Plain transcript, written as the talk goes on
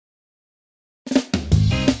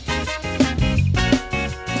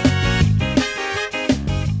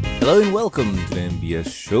Hello and welcome to the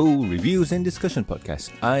MBS Show Reviews and Discussion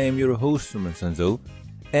Podcast. I am your host, Sanzo,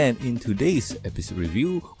 and in today's episode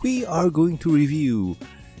review, we are going to review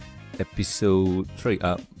the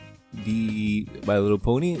My Little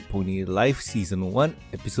Pony Life Season 1,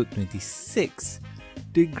 Episode 26,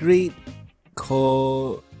 The Great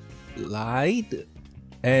Collide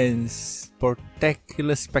and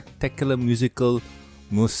Sportacular Spectacular Musical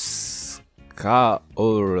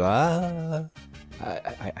Musak-ular.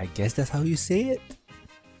 I guess that's how you say it.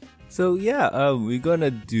 So yeah, we're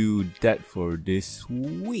gonna do that for this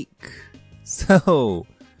week. So,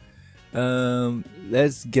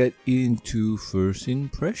 let's get into first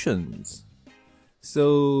impressions.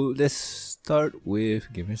 So let's start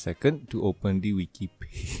with. Give me a second to open the wiki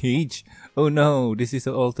page. Oh no, this is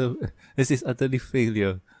utterly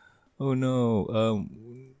failure. Oh no.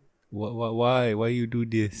 Why you do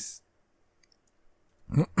this?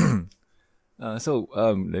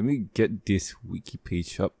 Let me get this wiki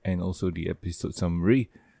page up and also the episode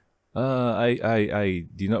summary. I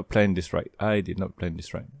did not plan this right.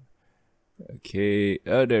 Okay,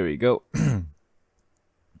 there we go.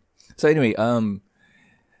 So anyway,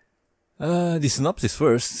 the synopsis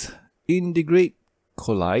first. In The Great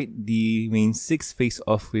Collide, the main six face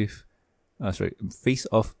off in a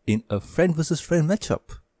friend versus friend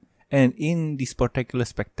matchup. And in the Sportacular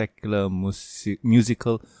Spectacular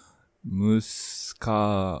musical Musak-ular,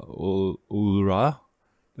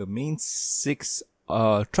 the main six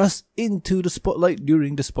are thrust into the spotlight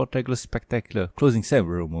during the Sportacular Spectacular closing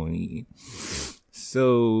ceremony.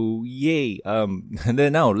 So, yay. And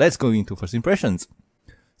then now, let's go into first impressions.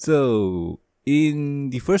 So, in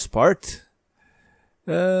the first part,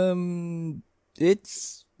 it's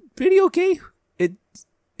pretty okay.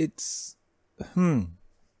 It's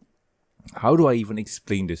how do I even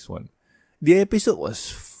explain this one? The episode was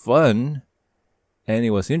fun, and it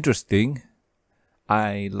was interesting.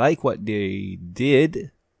 I like what they did,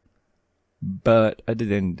 but other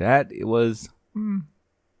than that, it was,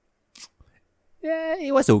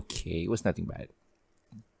 it was okay. It was nothing bad.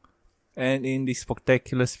 And in the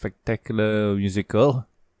Spectacular musical,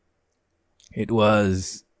 it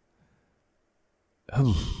was,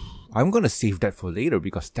 I'm gonna save that for later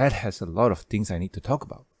because that has a lot of things I need to talk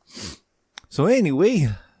about. So anyway,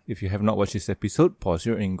 if you have not watched this episode, pause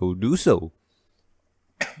here and go do so.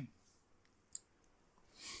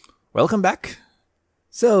 Welcome back.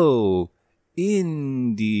 So,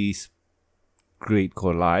 in this Great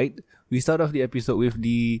Collide, we start off the episode with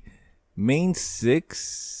the main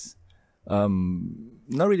six.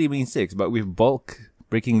 Not really main six, but with Bulk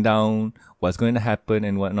breaking down what's going to happen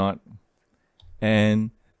and whatnot.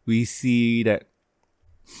 And we see that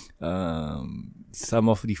some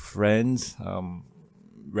of the friends,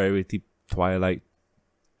 Rarity, Twilight,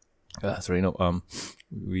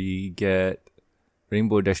 we get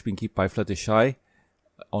Rainbow Dash, Pinkie Pie, Fluttershy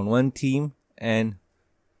on one team, and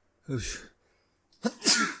we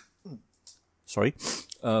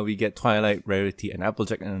get Twilight, Rarity, and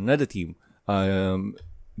Applejack on another team.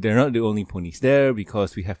 They're not the only ponies there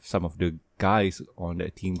because we have some of the guys on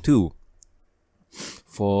that team too.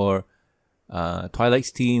 For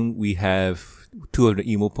Twilight's team, we have two of the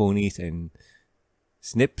emo ponies and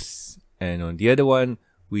Snips, and on the other one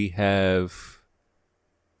we have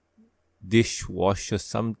Dishwasher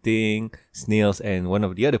something, Snails, and one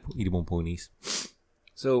of the other emo ponies.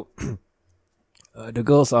 So the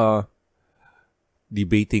girls are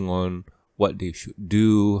debating on what they should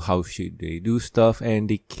do, how should they do stuff, and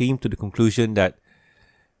they came to the conclusion that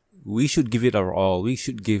we should give it our all. We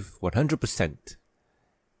should give 100%.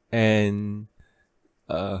 And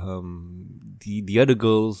the other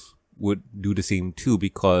girls would do the same too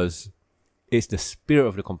because it's the spirit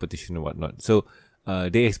of the competition and whatnot. So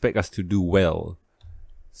they expect us to do well.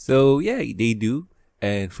 So yeah, they do.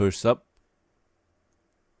 And first up,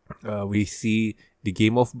 we see the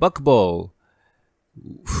game of Buckball.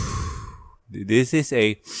 This is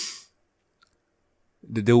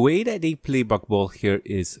the way that they play Buckball here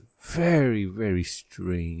is very, very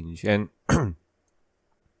strange. And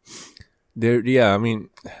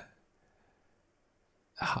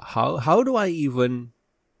how do I even...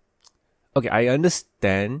 Okay, I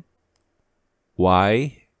understand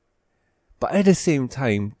why, but at the same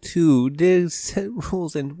time, too, there's set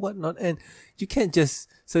rules and whatnot, and you can't just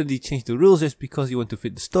suddenly change the rules just because you want to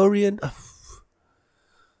fit the story, and...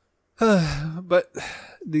 but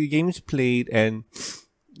the game's played, and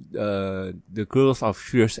the girls are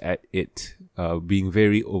fierce at it, being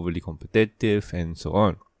very overly competitive and so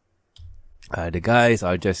on. The guys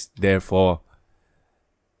are just there for...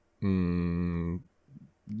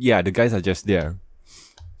 the guys are just there.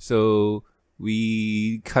 So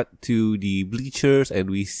we cut to the bleachers and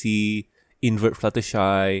we see invert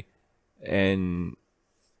Fluttershy, and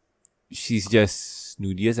she's just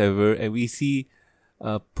snooty as ever. And we see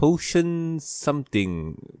Potion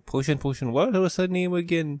something. Potion, what was her name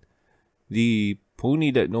again? The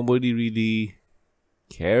pony that nobody really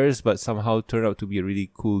cares, but somehow turned out to be a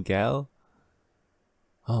really cool gal.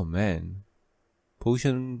 Oh man.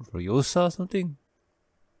 Potion Royosa or something?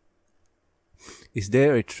 Is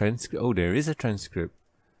there a transcript? Oh, there is a transcript.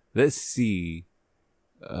 Let's see.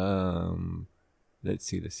 Let's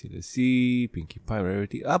see. Pinkie Pie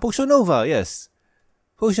rarity. Potion Nova, yes.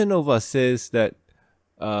 Potion Nova says that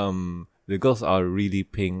the girls are really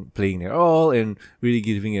playing their all and really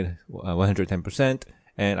giving it 110%.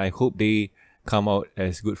 And I hope they come out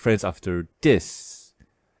as good friends after this.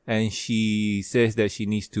 And she says that she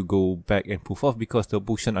needs to go back and poof off because the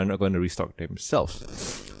potion are not going to restock themselves.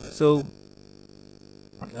 So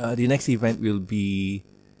the next event will be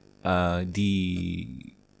I'm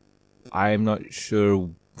not sure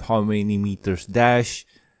how many meters dash,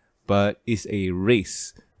 but it's a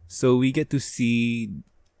race. So we get to see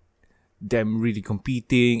them really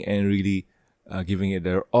competing and really giving it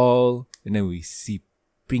their all. And then we see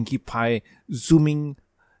Pinkie Pie zooming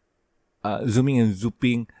and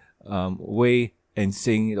zooping away and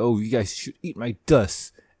saying, "Oh, you guys should eat my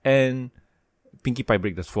dust." And Pinkie Pie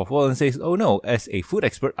breaks the fourth wall and says, "Oh no, as a food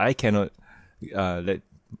expert, I cannot let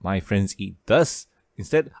my friends eat dust.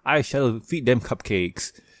 Instead, I shall feed them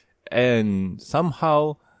cupcakes." And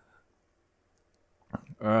somehow,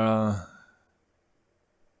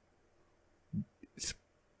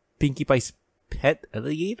 Pinkie Pie's pet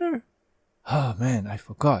alligator? Oh man, I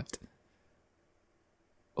forgot.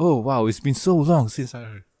 Oh wow, it's been so long since I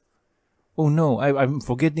heard. Oh no, I'm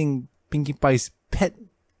forgetting Pinkie Pie's pet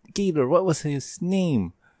gator. What was his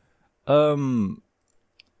name? Oh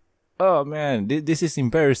man, this is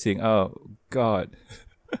embarrassing. Oh god.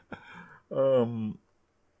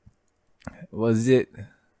 Was it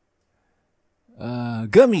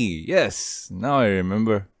Gummy? Yes, now I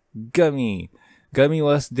remember. Gummy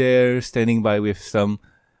was there standing by with some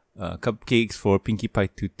cupcakes for Pinkie Pie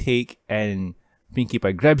to take, and Pinkie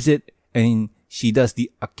Pie grabs it and she does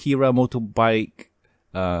the Akira motorbike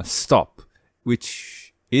stop,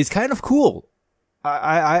 which is kind of cool.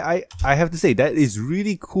 I have to say that is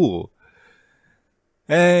really cool.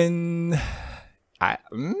 And I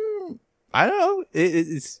don't know.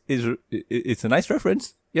 It's a nice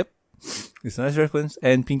reference. Yep, it's a nice reference.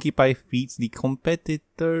 And Pinkie Pie feeds the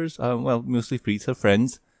competitors. Mostly feeds her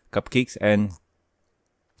friends cupcakes, and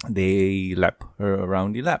they lap her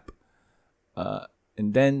around the lap.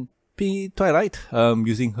 And then Twilight,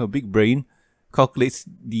 using her big brain, calculates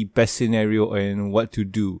the best scenario and what to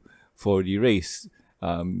do for the race.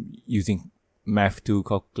 Using math to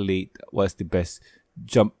calculate what's the best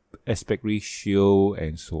jump aspect ratio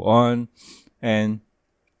and so on. And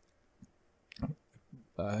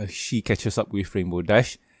she catches up with Rainbow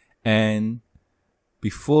Dash, and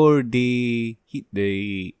before they hit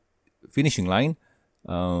the finishing line,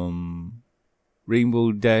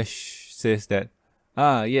 Rainbow Dash says that,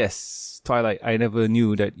 yes, Twilight, I never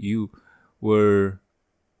knew that you were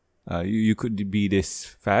you could be this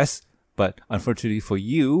fast, but unfortunately for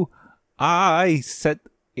you, I set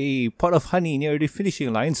a pot of honey near the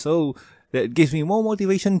finishing line, so that gives me more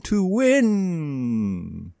motivation to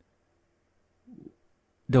win.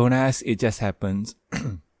 Don't ask, it just happens.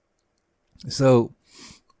 So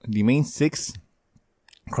the main six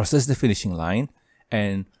crosses the finishing line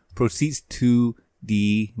and proceeds to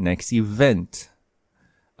the next event.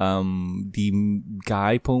 The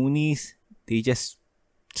guy ponies, they just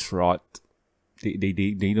trot.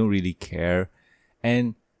 They don't really care.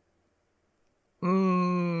 And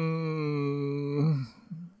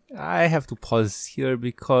I have to pause here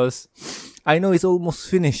because I know it's almost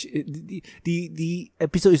finished. The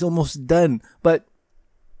episode is almost done, but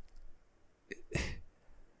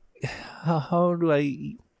how do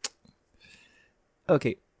I?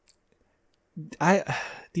 Okay,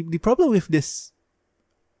 the problem with this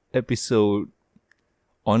episode,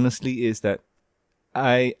 honestly, is that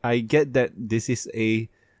I get that this is a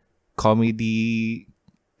comedy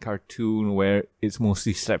cartoon where it's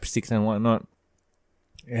mostly slapsticks and whatnot,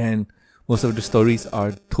 and most of the stories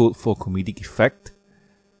are told for comedic effect.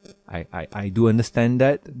 I do understand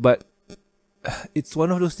that, but it's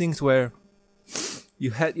one of those things where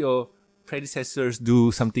you had your predecessors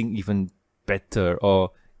do something even better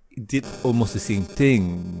or did almost the same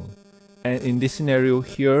thing, and in this scenario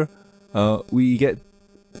here, we get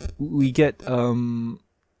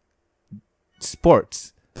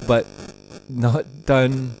sports, but not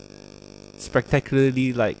done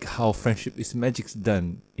spectacularly like how Friendship is Magic's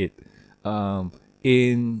done it.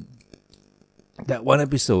 In that one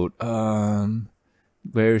episode,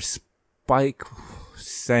 where Spike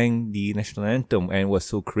sang the national anthem and was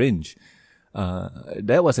so cringe.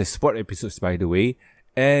 That was a sport episode, by the way,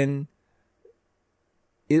 and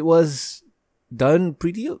it was done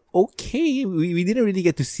pretty okay. We didn't really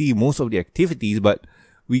get to see most of the activities, but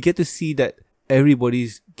we get to see that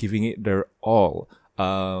everybody's giving it their all.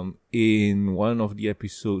 In one of the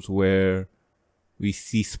episodes where we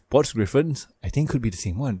see Sports Griffins, I think could be the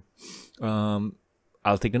same one.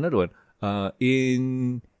 I'll take another one.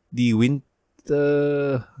 In the winter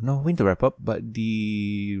wrap up, but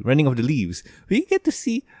the running of the leaves, we get to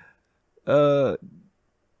see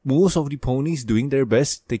most of the ponies doing their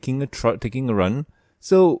best, taking a run.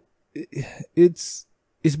 So it's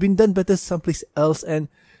been done better someplace else, and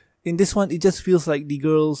in this one, it just feels like the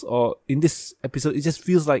girls, or in this episode, it just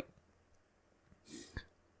feels like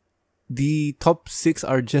the top 6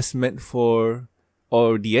 are just meant for,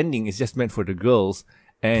 or the ending is just meant for the girls,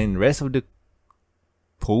 and rest of the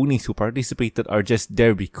ponies who participated are just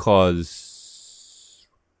there because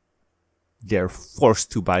they're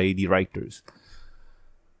forced to by the writers.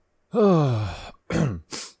 And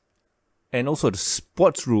also the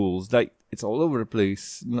sports rules, like, it's all over the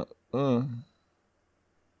place.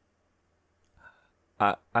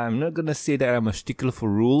 I'm not gonna say that I'm a stickler for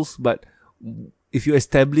rules, but if you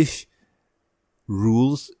establish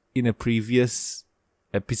rules in a previous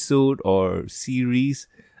episode or series,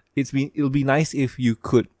 it'll be nice if you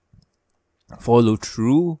could follow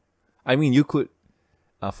through. I mean, you could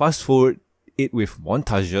fast forward it with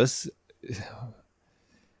montages.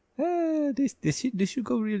 This should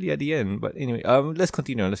go really at the end, but anyway, let's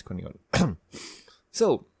continue.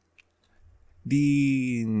 So,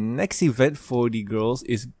 the next event for the girls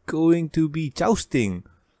is going to be jousting,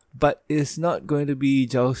 but it's not going to be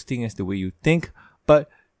jousting as the way you think, but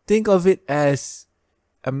think of it as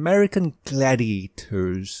American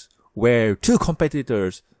Gladiators, where 2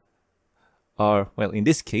 competitors are, well, in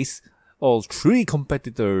this case, all 3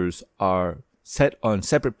 competitors are set on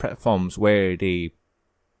separate platforms where they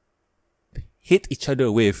hit each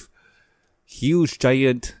other with huge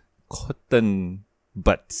giant cotton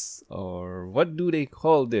butts, or what do they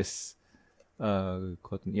call this?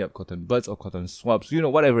 Cotton butts or cotton swabs,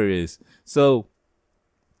 whatever it is. So,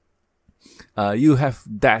 you have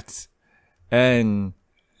that, and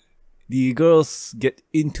the girls get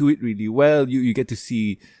into it really well. You get to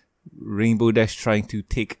see Rainbow Dash trying to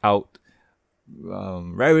take out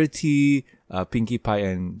Rarity, Pinkie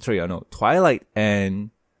Pie, Twilight,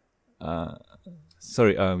 and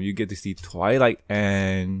you get to see Twilight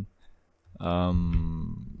and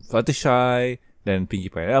Fluttershy, then Pinkie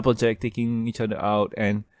Pie and Applejack taking each other out,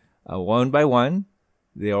 and one by one,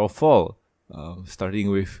 they all fall. Starting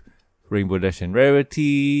with Rainbow Dash and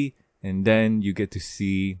Rarity, and then you get to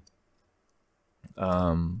see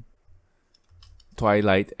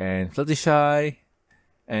Twilight and Fluttershy,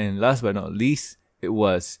 and last but not least, it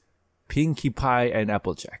was Pinkie Pie and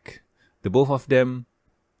Applejack. The both of them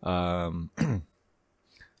both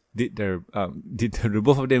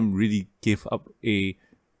of them really give a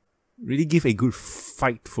good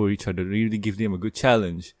fight for each other, really give them a good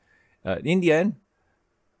challenge. In the end,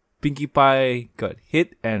 Pinkie Pie got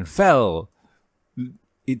hit and fell.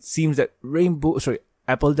 It seems that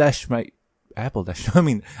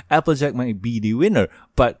Applejack might be the winner,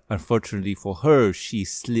 but unfortunately for her, she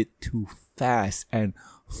slid too fast and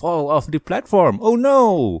fall off the platform. Oh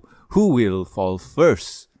no! Who will fall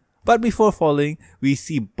first? But before falling, we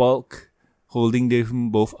see Bulk holding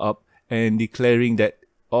them both up and declaring that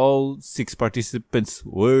all 6 participants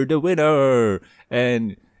were the winner,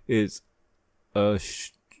 and it's a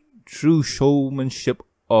true showmanship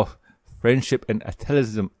of friendship and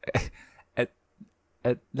athleticism.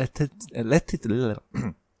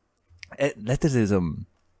 Athleticism.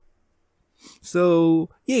 So,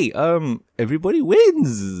 yay! Everybody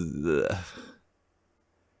wins,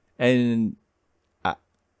 and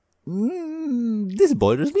this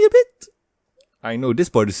bothers me a bit. I know this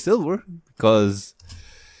bothers Silver because,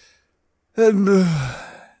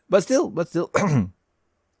 but still,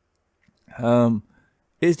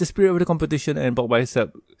 it's the spirit of the competition, and Bulk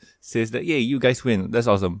Bicep says that, yay, you guys win. That's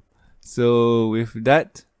awesome. So with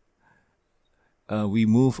that, we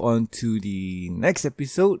move on to the next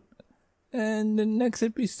episode, and the next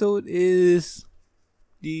episode is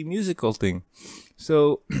the musical thing.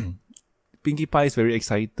 So Pinkie Pie is very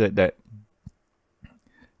excited that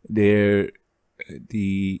the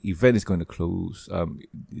event is going to close.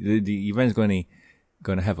 The event is going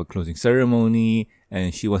to have a closing ceremony,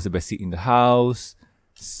 and she wants the best seat in the house.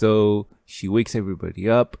 So she wakes everybody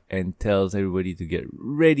up and tells everybody to get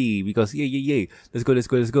ready because yay, let's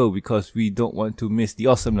go because we don't want to miss the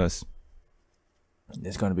awesomeness.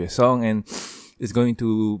 There's going to be a song and it's going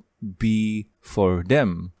to be for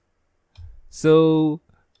them. So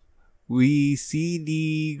we see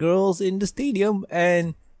the girls in the stadium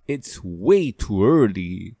and it's way too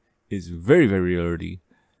early. It's very, very early.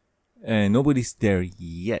 And nobody's there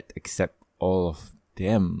yet except all of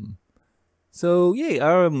them. So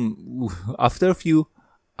after a few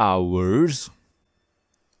hours,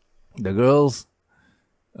 the girls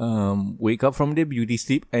wake up from their beauty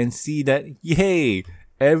sleep and see that, yay,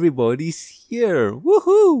 everybody's here.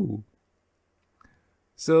 Woohoo!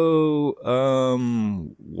 So,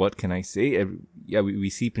 what can I say? We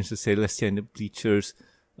see Princess Celestia in the bleachers,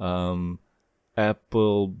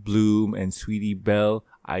 Apple Bloom and Sweetie Belle.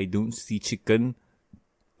 I don't see Chicken.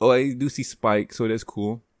 Oh, I do see Spike, so that's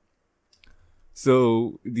cool.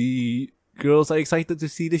 So, the girls are excited to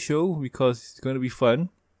see the show because it's going to be fun.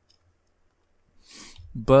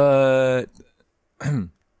 But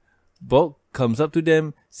Bulk comes up to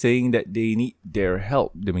them saying that they need their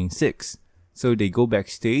help, the main six. So they go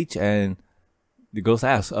backstage and the girls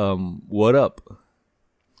ask, what up?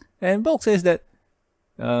 And Bulk says that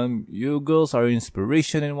you girls are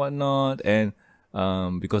inspiration and whatnot, and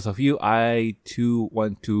because of you, I too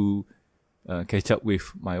want to catch up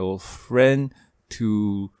with my old friend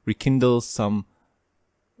to rekindle some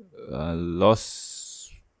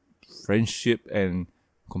lost friendship and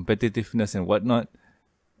competitiveness and whatnot.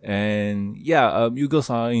 And you girls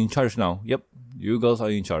are in charge now. Yep, you girls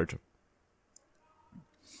are in charge.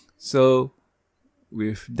 So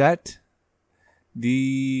with that,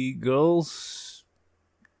 the girls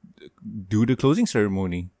do the closing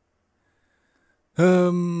ceremony.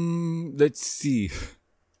 Let's see.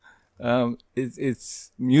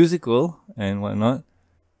 It's musical and whatnot,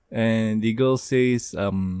 and the girl says,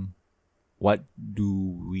 "What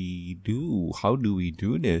do we do? How do we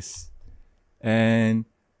do this?" And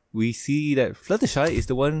we see that Fluttershy is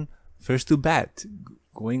the one first to bat,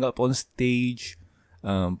 going up on stage,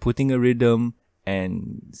 putting a rhythm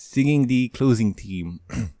and singing the closing theme.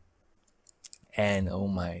 And oh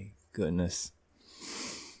my goodness.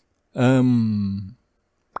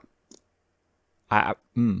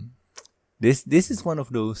 This is one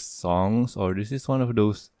of those songs, or this is one of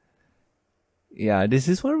those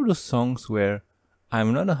songs where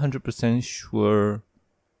I'm not 100% sure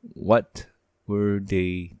what were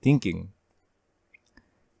they thinking.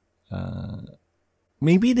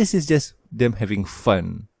 Maybe this is just them having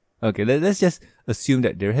fun. Okay, let's just assume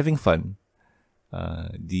that they're having fun.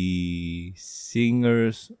 The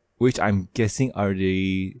singers, which I'm guessing are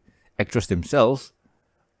the actors themselves,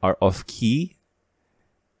 are off key.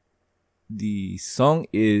 The song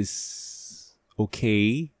is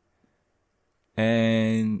okay,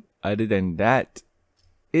 and other than that,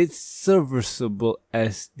 it's serviceable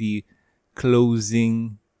as the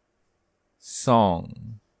closing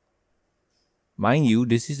song. Mind you,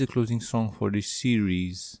 this is the closing song for the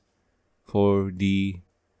series, for the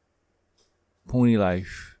Pony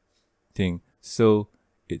Life thing. So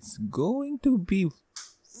it's going to be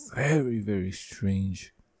very, very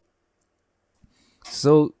strange.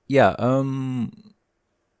 So I'm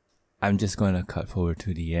just gonna cut forward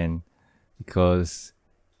to the end because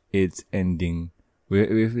it's ending.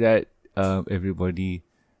 With that, everybody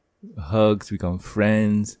hugs, become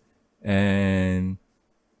friends, and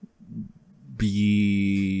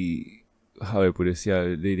how I put this?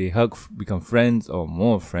 They hug, become friends or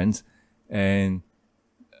more friends, and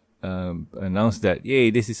announce that,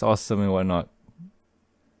 yay, this is awesome and whatnot.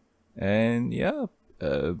 And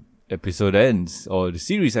episode ends, or the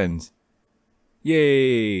series ends.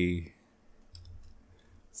 Yay!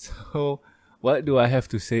 So, what do I have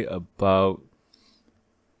to say about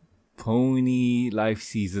Pony Life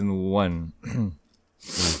Season 1?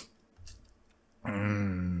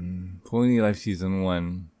 Pony Life Season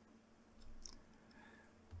 1.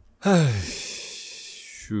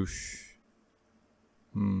 Shush.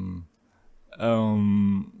 Give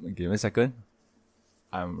me a second.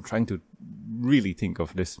 I'm trying to really think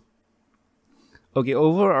of this. Okay,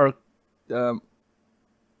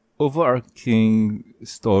 overarching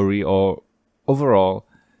story, or overall,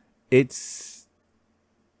 it's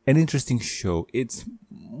an interesting show. It's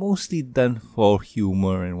mostly done for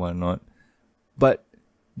humor and whatnot, but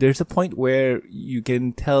there's a point where you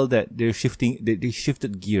can tell that they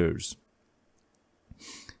shifted gears.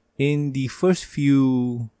 In the first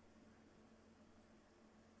few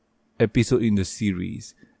episodes in the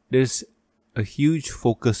series, there's a huge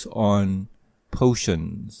focus on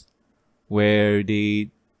potions, where they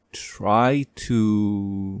try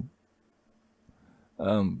to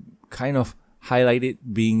kind of highlight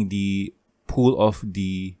it being the pool of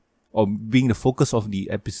the, or being the focus of the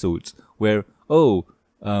episodes, where,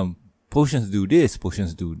 potions do this,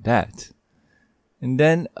 potions do that. And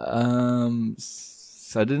then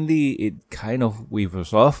suddenly it kind of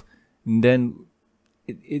wavers off, and then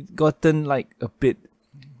it gotten like a bit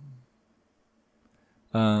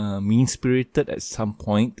mean-spirited at some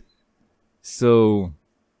point. So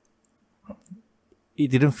it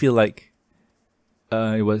didn't feel like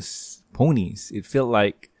it was ponies. It felt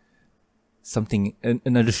like something,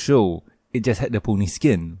 another show. It just had the pony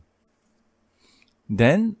skin.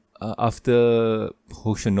 Then after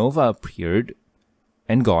Potion Nova appeared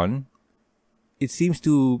and gone, it seems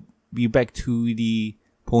to be back to the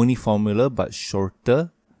pony formula but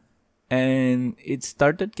shorter, and it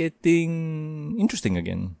started getting interesting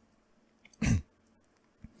again.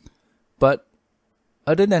 But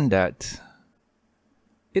other than that,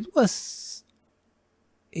 it was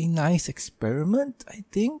a nice experiment, I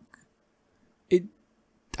think.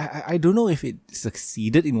 I don't know if it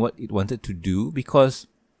succeeded in what it wanted to do, because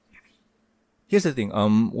here's the thing.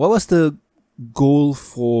 What was the goal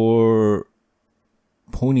for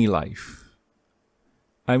Pony Life?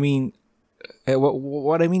 I mean,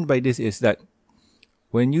 what I mean by this is that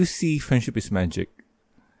when you see Friendship is Magic,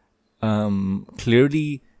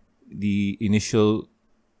 clearly the initial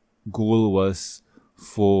goal was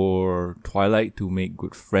for Twilight to make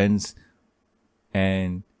good friends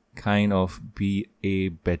and kind of be a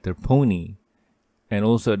better pony, and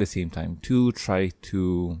also at the same time to try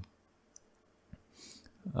to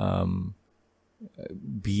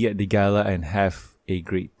be at the gala and have a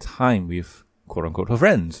great time with quote-unquote her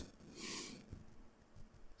friends.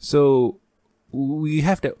 So we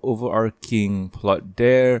have that overarching plot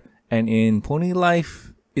there, and in Pony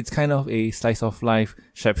Life, it's kind of a slice of life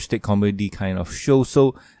slapstick comedy kind of show.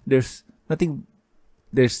 So there's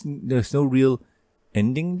no real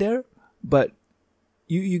ending there, but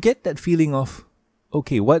you get that feeling of,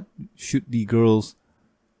 okay, what should the girls,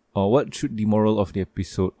 or what should the moral of the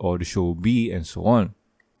episode or the show be, and so on.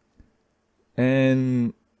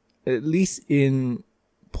 And at least in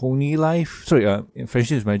Pony Life, in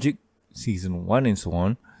Friendship is Magic season 1 and so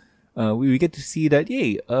on, we get to see that,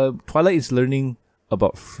 Twilight is learning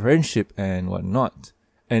about friendship and whatnot.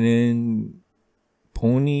 And in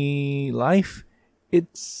Pony Life,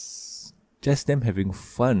 it's just them having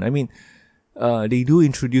fun. I mean, they do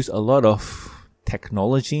introduce a lot of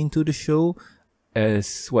technology into the show.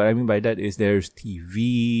 As what I mean by that is there's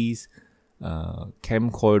TVs,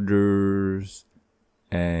 camcorders,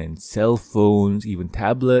 and cell phones, even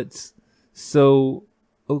tablets. So,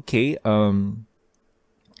 okay,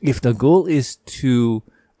 if the goal is to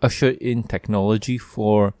usher in technology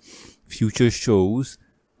for future shows,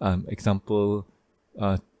 example,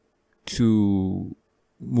 to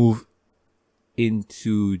move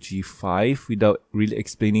into G5 without really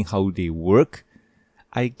explaining how they work,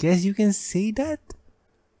 I guess you can say that.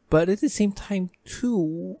 But at the same time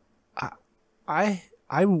too, I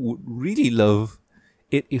would really love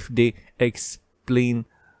it if they explain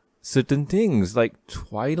certain things, like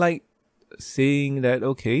Twilight saying that,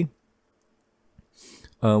 okay,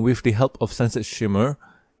 with the help of Sunset Shimmer,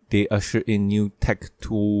 they usher in new tech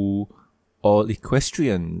to all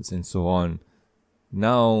equestrians and so on.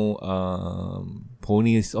 Now,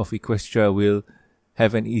 ponies of Equestria will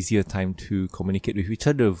have an easier time to communicate with each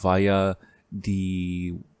other via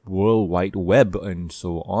the World Wide Web and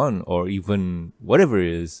so on, or even whatever it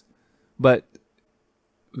is. But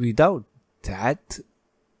without that,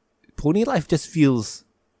 Pony Life just feels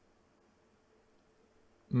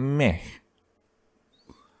meh.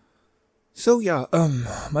 So yeah,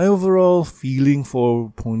 my overall feeling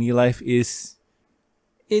for Pony Life is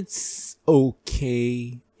it's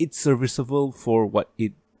okay. It's serviceable for what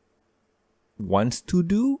it wants to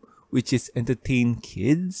do, which is entertain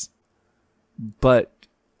kids. But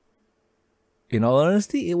in all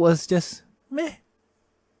honesty, it was just meh.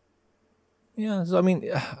 Yeah, so I mean,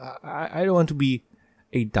 I don't want to be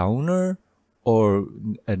a downer or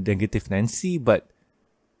a negative Nancy, but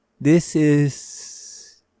this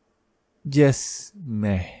is just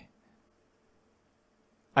meh.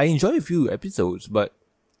 I enjoy a few episodes, but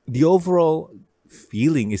the overall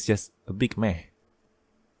feeling is just a big meh.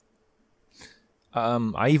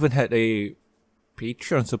 I even had a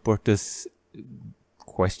Patreon supporters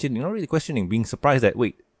questioning, being surprised that,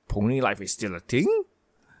 wait, Pony Life is still a thing?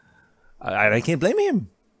 I can't blame him.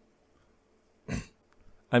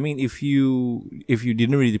 I mean, if you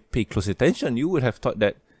didn't really pay close attention, you would have thought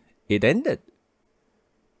that it ended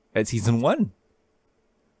at season 1.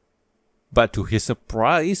 But to his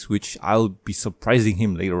surprise, which I'll be surprising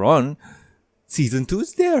him later on, Season 2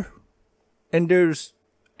 is there. And there's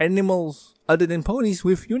animals other than ponies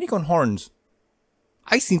with unicorn horns.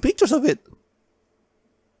 I seen pictures of it.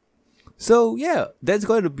 So yeah, that's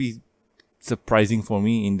going to be surprising for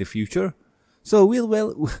me in the future. So we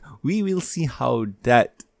will see how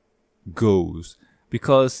that goes.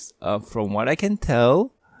 Because from what I can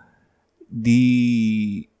tell,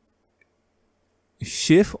 the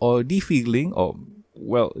shift or the feeling, or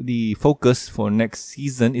well, the focus for next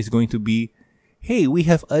season is going to be, hey, we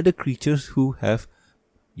have other creatures who have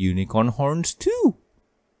unicorn horns too,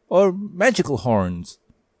 or magical horns.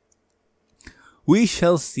 We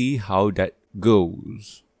shall see how that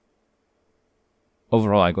goes.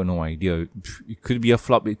 Overall, I got no idea. It could be a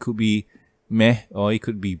flop, it could be meh, or it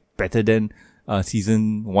could be better than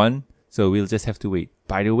season 1. So we'll just have to wait.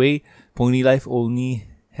 By the way, Pony Life only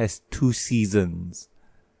has 2 seasons.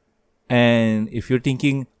 And if you're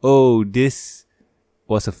thinking, oh, this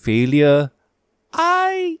was a failure,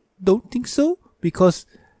 I don't think so. Because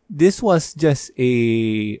this was just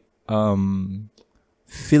a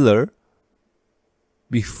filler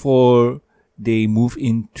before they move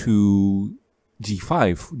into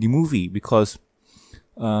G5, the movie. Because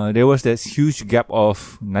there was this huge gap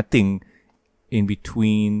of nothing in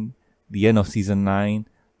between the end of season 9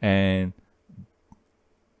 and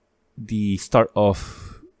the start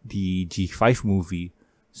of the G5 movie.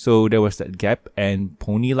 So there was that gap, and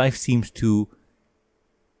Pony Life seems to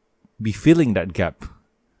be filling that gap.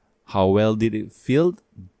 How well did it fill?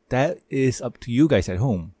 That is up to you guys at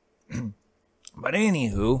home. But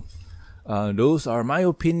anywho, those are my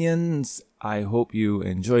opinions. I hope you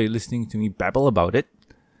enjoy listening to me babble about it.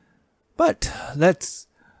 But let's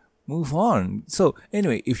move on. So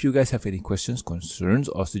anyway, if you guys have any questions, concerns,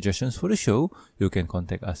 or suggestions for the show, you can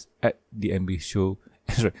contact us at the MBS show,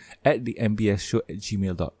 at the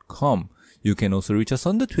mbsshow@gmail.com. You can also reach us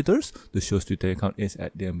on the Twitters. The show's Twitter account is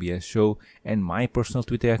at the MBS show, and my personal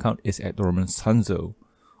Twitter account is at Sanzo.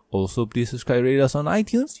 Also, please subscribe, rate us on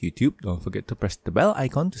iTunes, YouTube. Don't forget to press the bell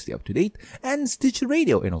icon to stay up to date, and Stitcher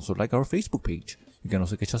Radio, and also like our Facebook page. You can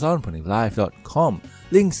also catch us on ponylife.com.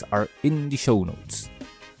 Links are in the show notes.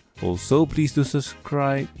 Also, please do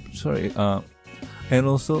subscribe. And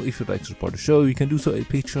also, if you'd like to support the show, you can do so at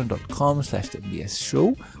patreon.com/MBS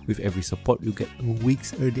show. With every support, you get a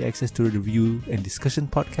week's early access to review and discussion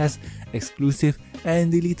podcasts, exclusive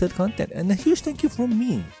and deleted content, and a huge thank you from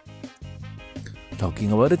me.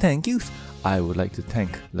 Talking about the thank yous, I would like to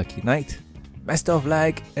thank Lucky Knight, Master of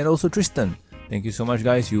Lag, and also Tristan. Thank you so much,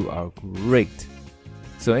 guys. You are great.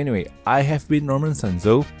 So anyway, I have been Norman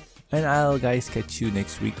Sanzo, and I'll guys catch you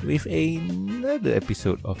next week with another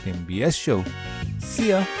episode of the MBS show. See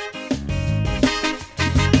ya!